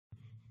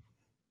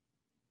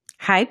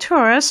Hi,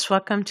 Taurus.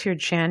 Welcome to your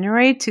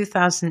January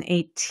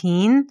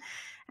 2018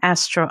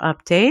 Astro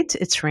Update.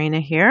 It's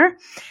Raina here.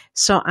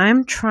 So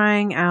I'm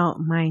trying out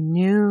my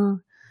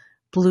new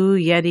Blue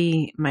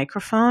Yeti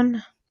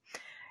microphone,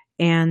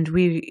 and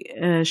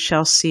we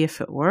shall see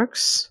if it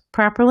works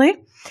properly.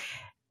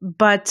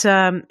 But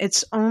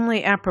it's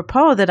only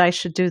apropos that I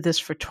should do this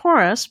for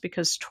Taurus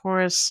because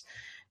Taurus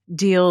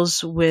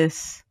deals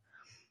with,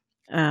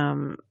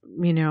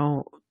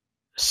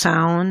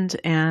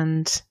 sound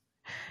and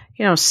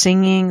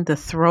singing, the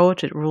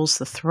throat. It rules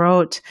the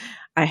throat.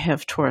 I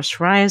have Taurus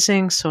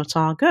rising, so it's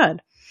all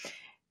good.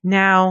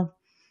 Now,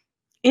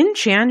 in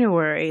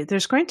January,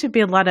 there's going to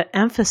be a lot of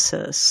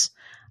emphasis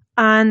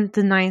on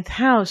the ninth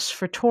house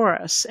for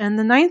Taurus. And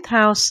the ninth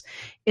house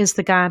is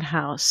the God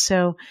house.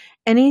 So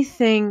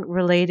anything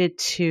related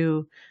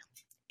to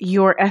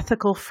your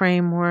ethical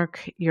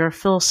framework, your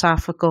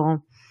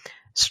philosophical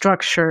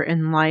structure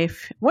in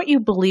life, what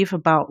you believe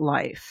about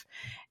life,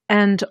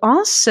 and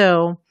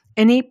also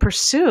any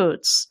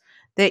pursuits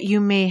that you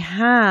may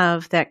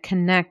have that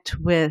connect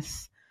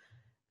with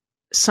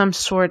some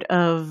sort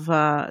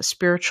of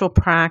spiritual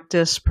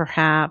practice,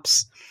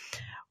 perhaps,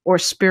 or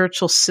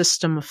spiritual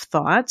system of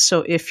thought.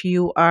 So if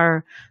you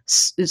are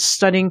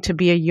studying to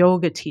be a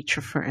yoga teacher,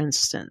 for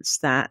instance,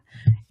 that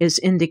is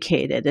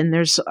indicated. And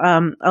there's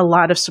a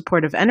lot of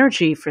supportive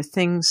energy for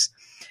things,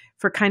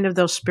 for kind of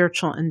those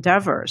spiritual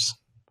endeavors.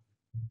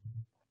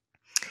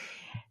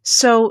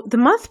 So the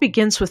month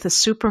begins with a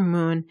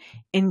supermoon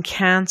in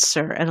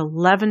Cancer at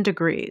 11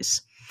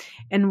 degrees.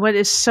 And what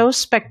is so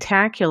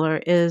spectacular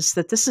is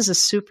that this is a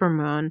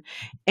supermoon.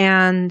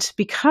 And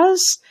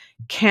because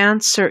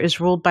Cancer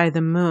is ruled by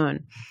the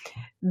moon,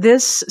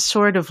 this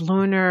sort of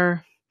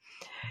lunar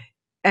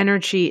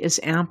energy is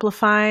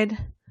amplified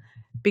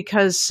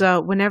because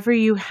whenever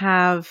you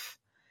have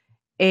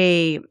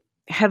a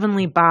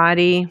heavenly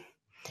body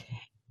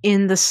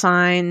in the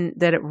sign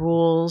that it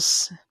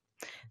rules,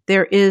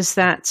 there is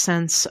that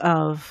sense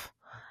of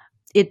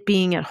it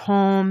being at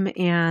home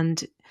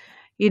and,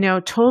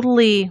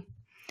 totally,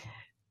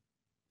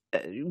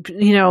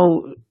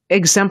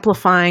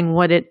 exemplifying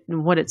what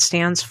it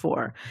stands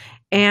for.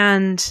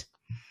 And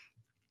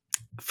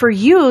for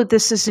you,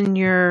 this is in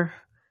your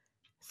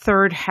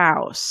third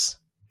house,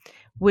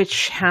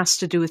 which has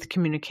to do with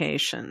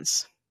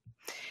communications.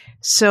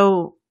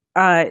 So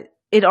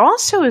it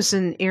also is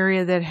an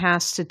area that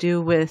has to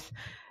do with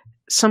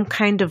some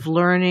kind of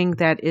learning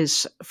that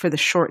is for the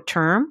short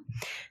term.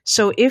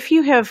 So if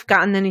you have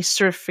gotten any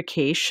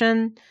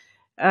certification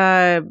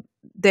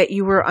that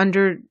you were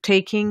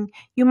undertaking,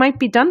 you might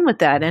be done with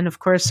that. And of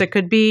course, it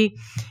could be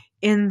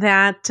in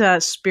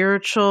that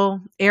spiritual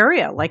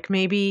area, like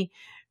maybe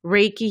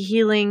Reiki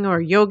healing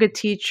or yoga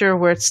teacher,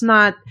 where it's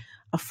not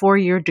a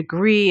 4-year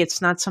degree.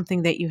 It's not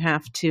something that you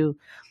have to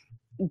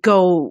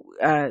go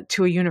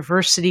to a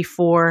university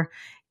for.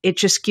 It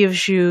just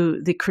gives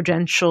you the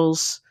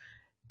credentials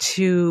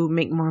to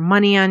make more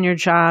money on your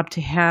job,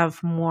 to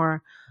have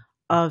more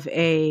of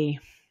a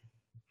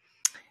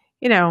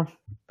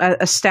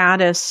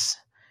status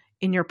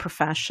in your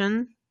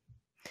profession.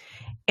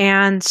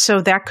 And so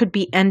that could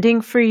be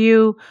ending for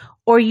you,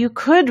 or you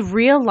could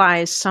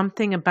realize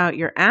something about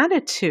your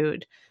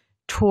attitude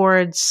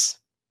towards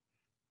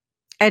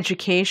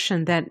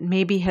education that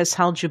maybe has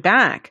held you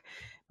back.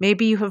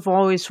 Maybe you have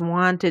always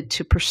wanted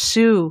to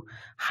pursue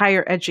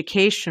higher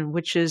education,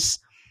 which is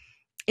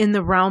in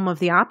the realm of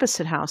the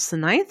opposite house, the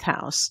ninth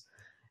house,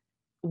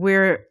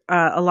 where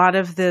a lot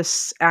of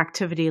this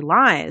activity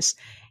lies.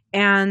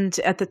 And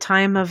at the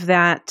time of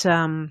that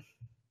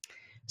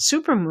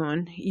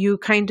supermoon, you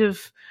kind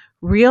of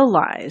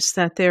realize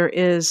that there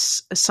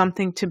is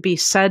something to be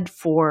said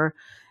for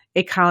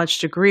a college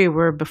degree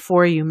where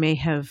before you may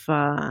have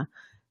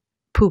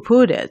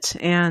poo-pooed it.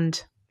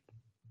 And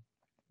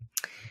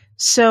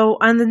so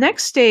on the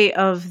next day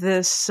of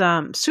this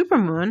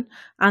supermoon,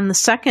 on the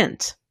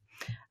 2nd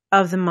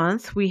of the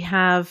month, we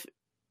have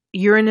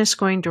Uranus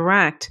going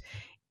direct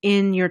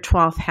in your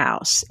 12th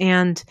house.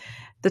 And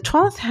the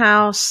 12th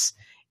house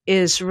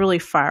is really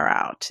far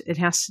out. It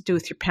has to do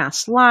with your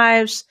past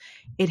lives.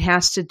 It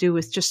has to do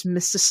with just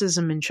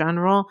mysticism in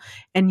general.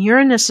 And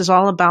Uranus is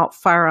all about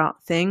far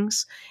out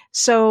things.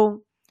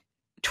 So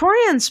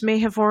Taurians may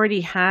have already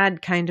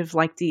had kind of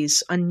like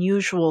these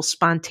unusual,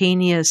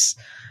 spontaneous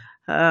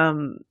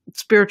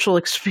spiritual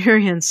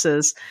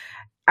experiences.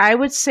 I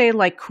would say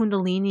like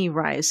Kundalini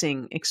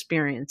rising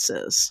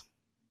experiences.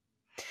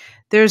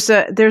 There's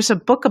a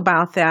book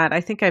about that.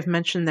 I think I've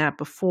mentioned that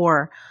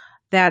before.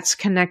 That's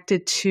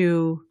connected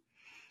to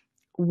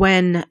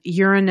when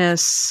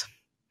Uranus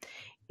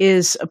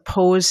is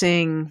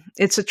opposing.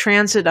 It's a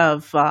transit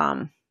of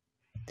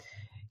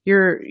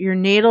your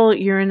natal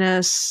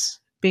Uranus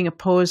being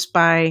opposed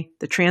by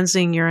the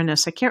transiting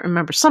Uranus. I can't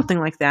remember, something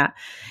like that.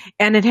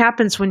 And it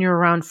happens when you're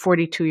around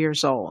 42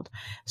 years old.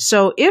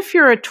 So if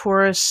you're a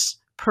Taurus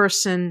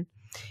person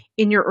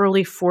in your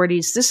early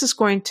 40s, this is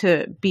going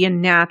to be a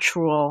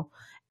natural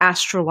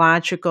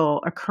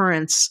astrological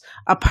occurrence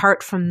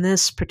apart from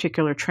this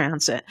particular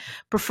transit.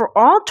 But for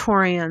all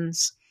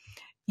Taurians,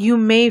 you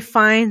may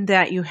find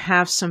that you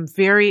have some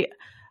very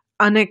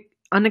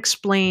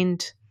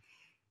unexplained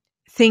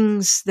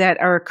things that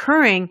are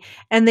occurring,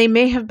 and they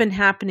may have been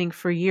happening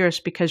for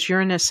years because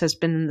Uranus has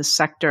been in the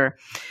sector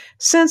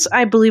since,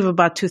 I believe,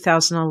 about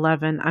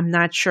 2011. I'm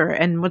not sure.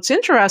 And what's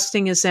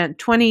interesting is that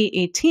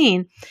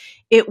 2018,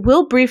 it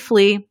will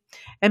briefly,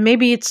 and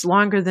maybe it's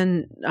longer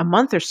than a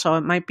month or so,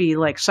 it might be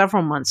like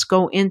several months,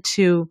 go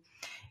into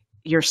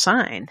your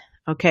sign.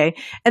 Okay.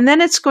 And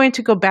then it's going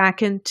to go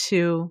back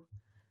into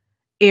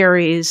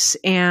Aries,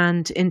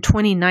 and in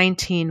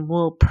 2019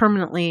 will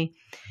permanently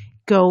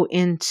go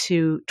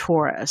into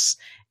Taurus.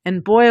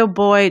 And boy, oh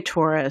boy,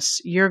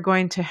 Taurus, you're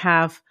going to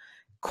have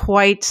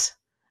quite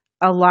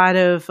a lot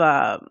of,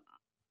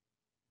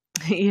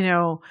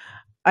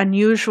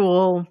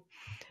 unusual,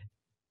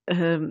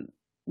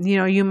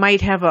 you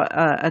might have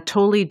a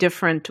totally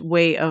different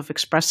way of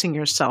expressing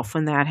yourself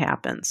when that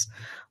happens.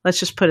 Let's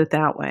just put it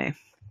that way.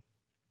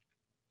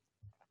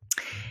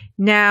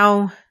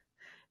 Now,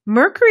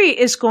 Mercury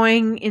is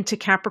going into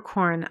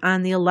Capricorn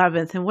on the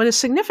 11th. And what is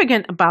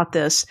significant about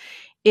this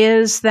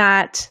is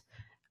that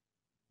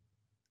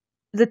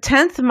the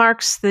 10th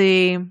marks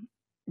the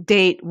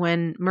date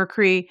when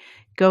Mercury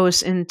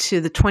goes into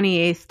the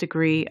 28th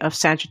degree of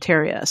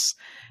Sagittarius,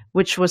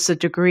 which was the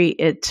degree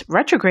it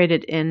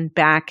retrograded in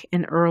back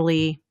in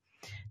early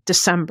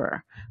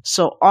December.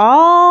 So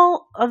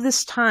all of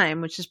this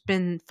time, which has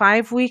been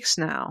 5 weeks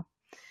now,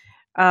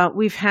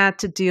 we've had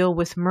to deal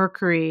with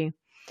Mercury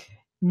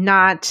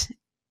not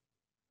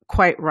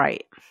quite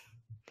right.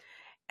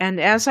 And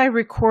as I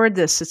record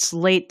this, it's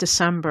late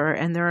December,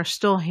 and there are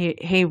still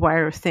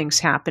haywire things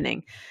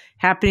happening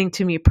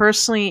to me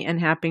personally and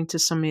happening to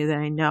somebody that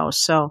I know.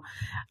 So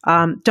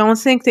don't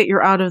think that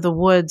you're out of the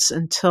woods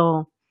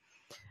until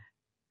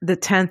the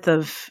 10th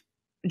of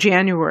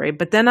January.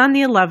 But then on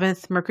the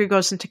 11th, Mercury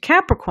goes into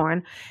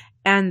Capricorn,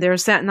 and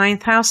there's that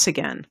 9th house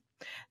again.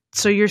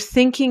 So you're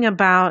thinking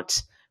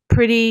about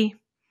pretty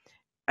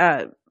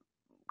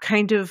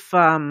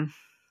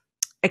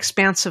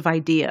expansive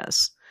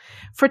ideas.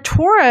 For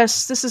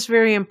Taurus, this is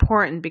very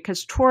important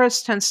because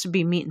Taurus tends to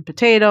be meat and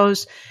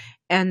potatoes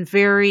and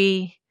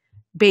very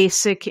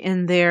basic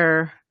in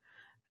their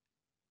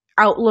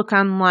outlook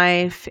on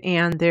life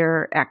and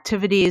their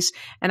activities.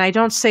 And I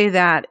don't say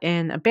that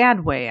in a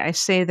bad way. I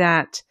say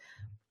that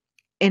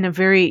in a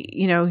very,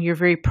 you're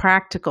very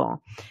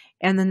practical.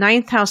 And the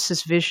 9th house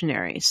is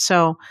visionary.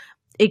 So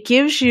it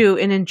gives you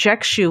and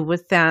injects you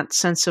with that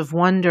sense of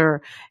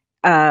wonder,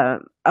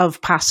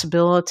 of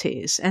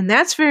possibilities. And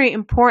that's very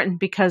important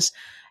because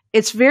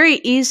it's very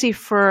easy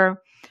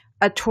for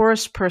a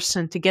Taurus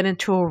person to get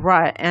into a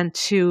rut and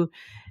to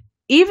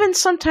even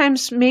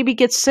sometimes maybe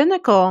get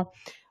cynical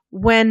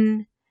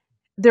when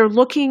they're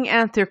looking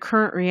at their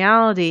current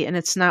reality and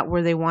it's not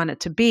where they want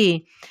it to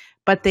be,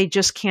 but they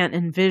just can't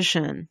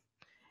envision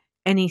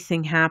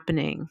anything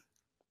happening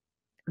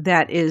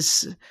that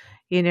is,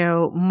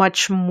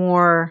 much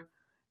more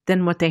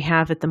than what they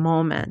have at the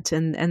moment.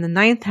 And the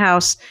 9th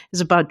house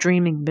is about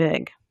dreaming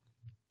big.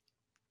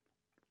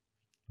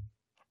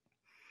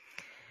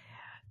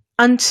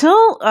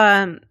 Until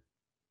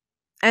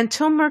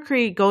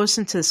Mercury goes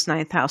into this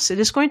 9th house, it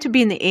is going to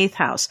be in the 8th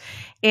house.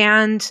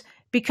 And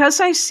because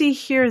I see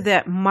here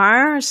that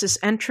Mars is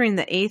entering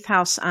the 8th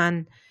house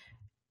on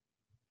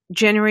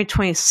January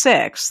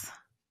 26th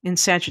in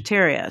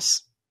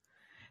Sagittarius,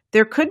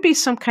 there could be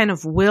some kind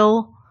of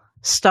will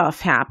stuff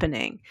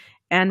happening.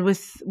 And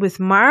with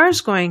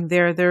Mars going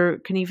there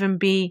can even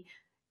be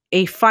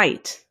a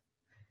fight,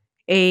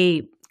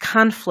 a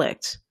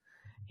conflict,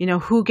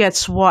 who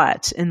gets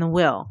what in the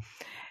will.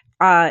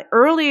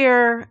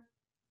 Earlier,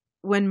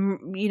 when,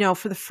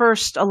 for the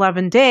first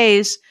 11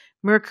 days,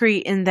 Mercury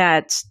in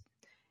that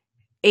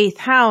 8th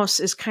house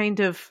is kind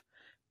of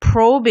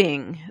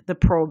probing the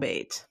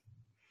probate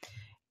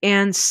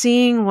and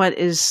seeing what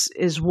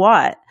is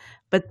what.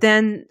 But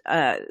then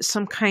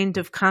some kind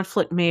of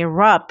conflict may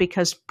erupt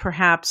because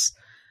perhaps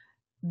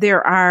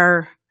there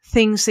are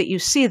things that you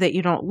see that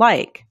you don't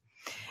like.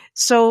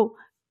 So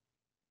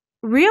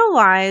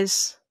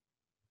realize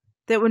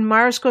that when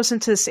Mars goes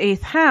into this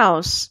 8th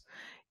house,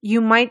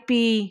 you might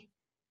be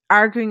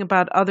arguing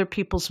about other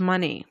people's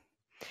money.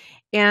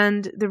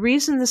 And the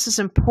reason this is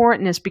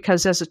important is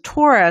because as a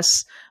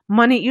Taurus,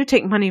 you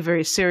take money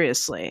very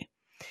seriously.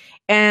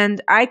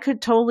 And I could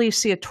totally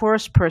see a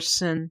Taurus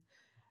person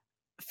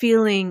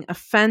feeling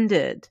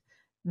offended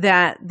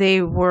that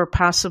they were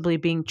possibly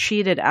being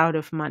cheated out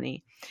of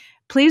money.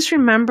 Please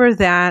remember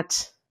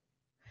that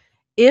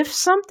if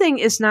something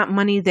is not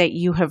money that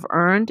you have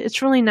earned,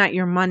 it's really not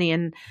your money.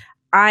 And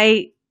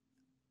I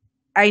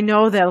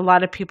know that a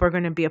lot of people are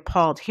going to be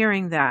appalled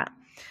hearing that.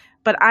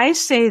 But I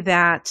say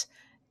that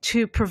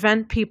to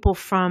prevent people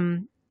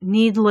from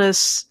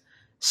needless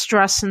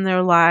stress in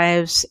their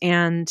lives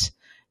and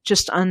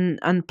just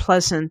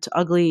unpleasant,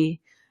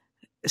 ugly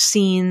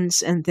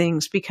scenes and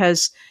things,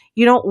 because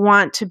you don't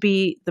want to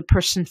be the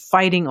person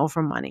fighting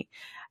over money.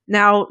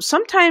 Now,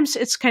 sometimes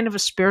it's kind of a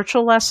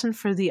spiritual lesson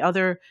for the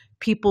other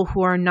people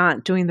who are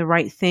not doing the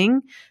right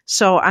thing.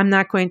 So I'm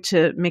not going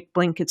to make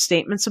blanket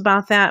statements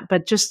about that,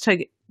 but just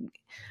to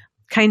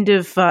kind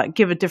of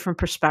give a different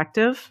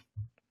perspective.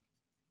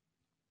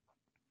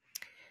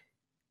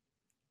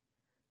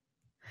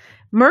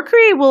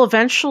 Mercury will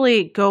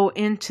eventually go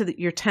into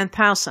your 10th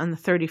house on the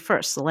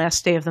 31st, the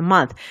last day of the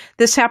month.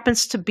 This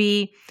happens to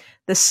be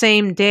the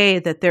same day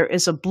that there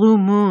is a blue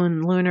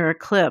moon lunar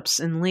eclipse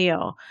in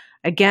Leo.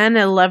 Again,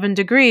 at 11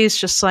 degrees,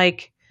 just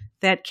like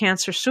that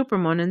Cancer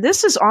supermoon. And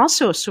this is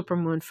also a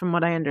supermoon from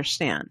what I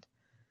understand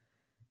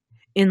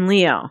in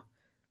Leo.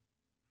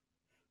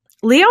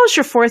 Leo is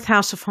your 4th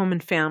house of home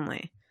and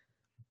family.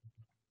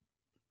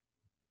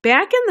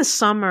 Back in the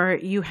summer,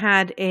 you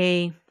had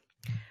a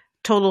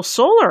total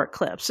solar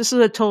eclipse. This is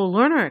a total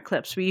lunar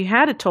eclipse, but you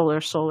had a total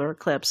solar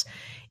eclipse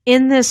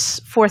in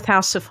this 4th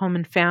house of home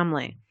and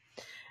family.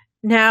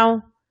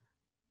 Now,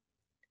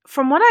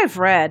 from what I've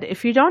read,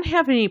 if you don't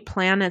have any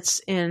planets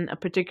in a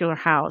particular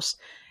house,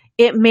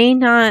 it may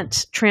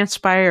not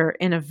transpire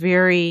in a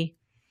very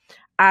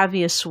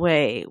obvious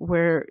way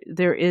where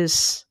there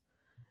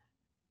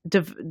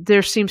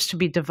seems to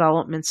be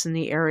developments in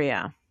the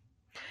area.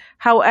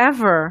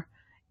 However,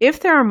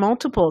 if there are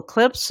multiple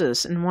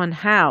eclipses in one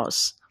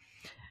house,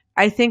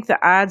 I think the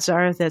odds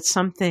are that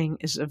something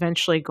is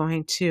eventually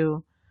going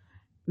to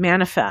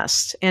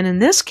manifest. And in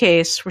this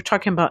case, we're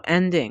talking about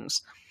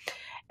endings.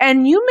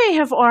 And you may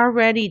have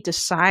already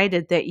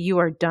decided that you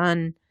are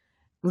done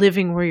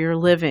living where you're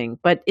living,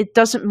 but it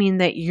doesn't mean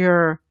that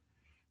you're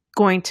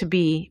going to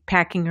be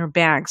packing your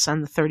bags on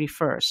the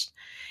 31st.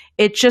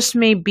 It just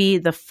may be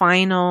the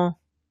final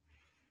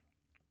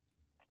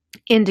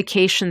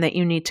indication that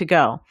you need to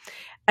go.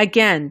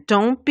 Again,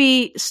 don't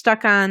be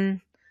stuck on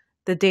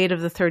the date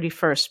of the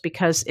 31st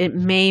because it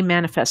may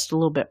manifest a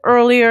little bit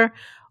earlier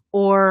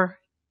or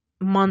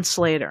months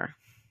later.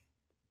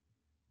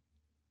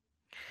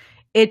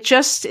 It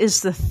just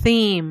is the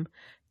theme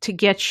to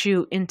get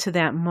you into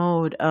that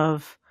mode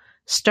of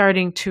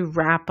starting to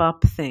wrap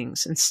up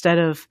things instead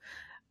of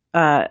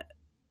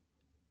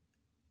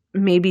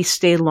maybe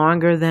stay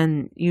longer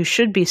than you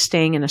should be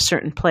staying in a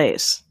certain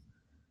place.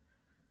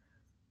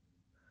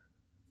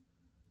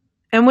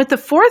 And with the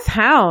 4th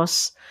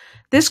house,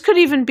 this could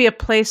even be a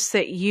place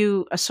that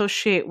you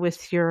associate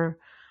with your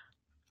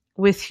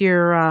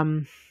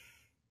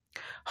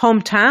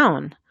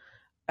hometown.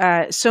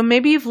 So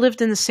maybe you've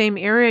lived in the same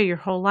area your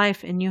whole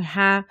life and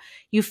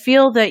you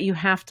feel that you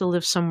have to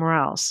live somewhere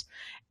else.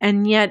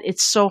 And yet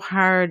it's so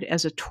hard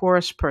as a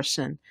Taurus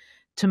person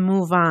to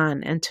move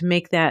on and to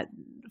make that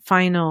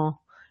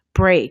final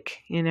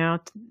break,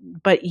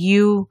 but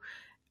you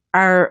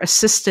are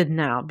assisted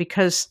now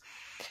because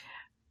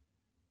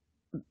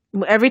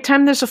every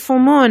time there's a full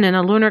moon and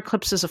a lunar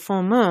eclipse is a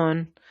full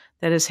moon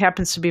that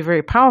happens to be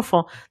very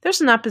powerful,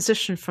 there's an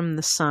opposition from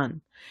the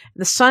sun.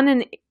 The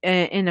sun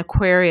in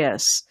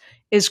Aquarius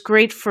is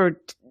great for,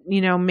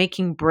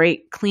 making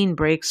clean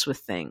breaks with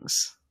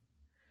things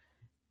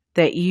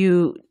that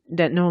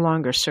no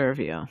longer serve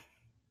you.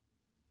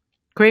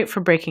 Great for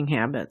breaking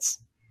habits.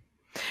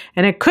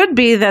 And it could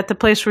be that the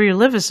place where you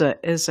live is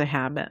a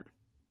habit.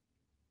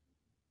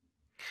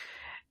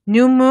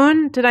 New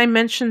moon, did I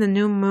mention the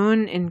new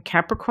moon in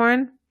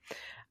Capricorn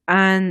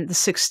on the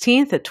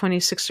 16th at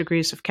 26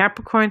 degrees of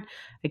Capricorn?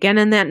 Again,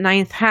 in that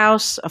 9th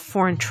house of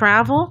foreign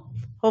travel.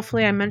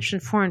 Hopefully I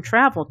mentioned foreign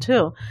travel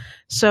too.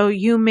 So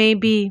you may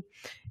be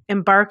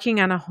embarking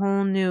on a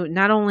whole new,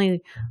 not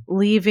only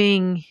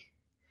leaving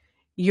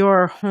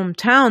your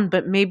hometown,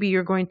 but maybe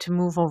you're going to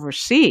move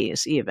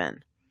overseas even.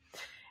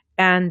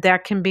 And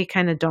that can be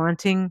kind of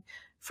daunting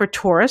for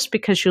Taurus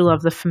because you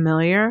love the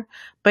familiar,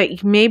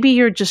 but maybe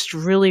you're just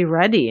really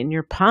ready and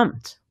you're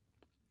pumped.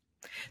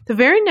 The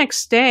very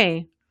next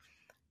day,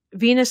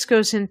 Venus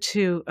goes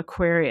into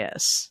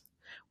Aquarius,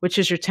 which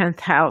is your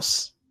 10th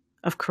house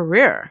of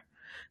career.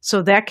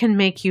 So that can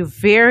make you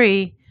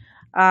very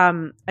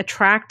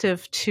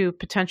attractive to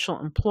potential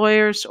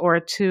employers or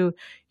to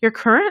your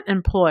current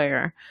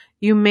employer.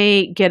 You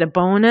may get a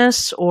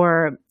bonus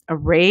or a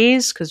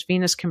raise because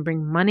Venus can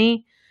bring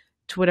money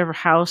to whatever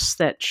house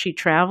that she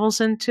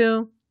travels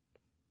into.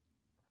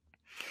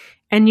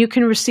 And you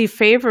can receive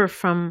favor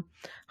from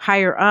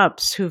higher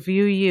ups who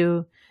view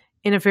you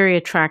in a very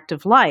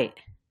attractive light.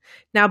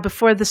 Now,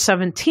 before the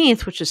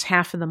 17th, which is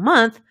half of the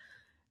month,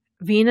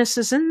 Venus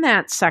is in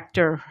that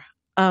sector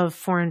of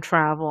foreign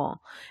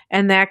travel,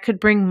 and that could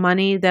bring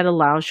money that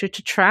allows you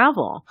to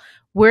travel.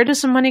 Where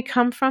does the money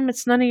come from?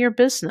 It's none of your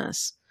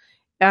business.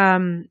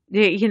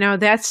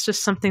 That's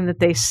just something that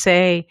they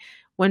say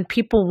when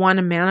people want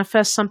to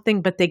manifest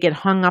something, but they get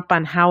hung up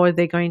on how are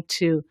they going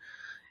to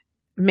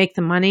make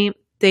the money.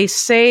 They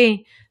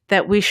say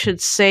that we should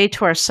say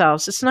to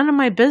ourselves, it's none of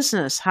my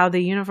business how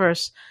the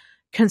universe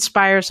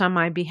conspires on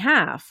my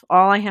behalf.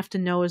 All I have to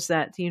know is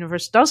that the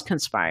universe does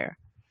conspire.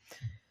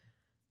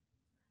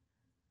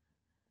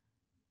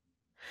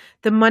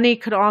 The money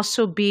could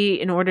also be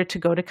in order to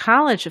go to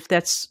college if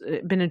that's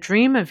been a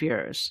dream of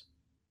yours.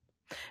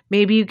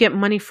 Maybe you get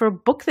money for a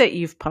book that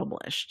you've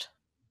published.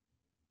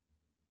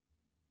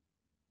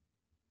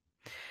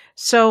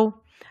 So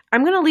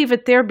I'm going to leave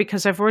it there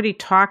because I've already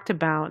talked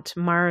about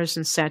Mars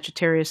and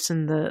Sagittarius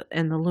and the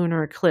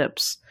lunar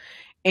eclipse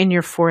in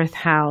your fourth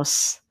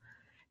house,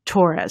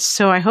 Taurus.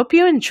 So I hope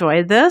you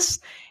enjoyed this.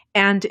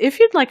 And if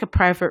you'd like a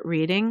private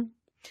reading,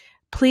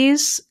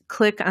 please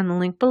click on the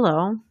link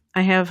below.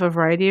 I have a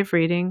variety of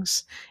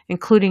readings,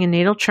 including a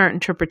natal chart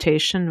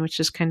interpretation, which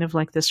is kind of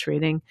like this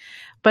reading.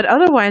 But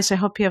otherwise, I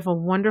hope you have a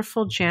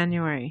wonderful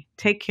January.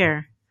 Take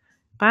care.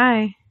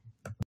 Bye.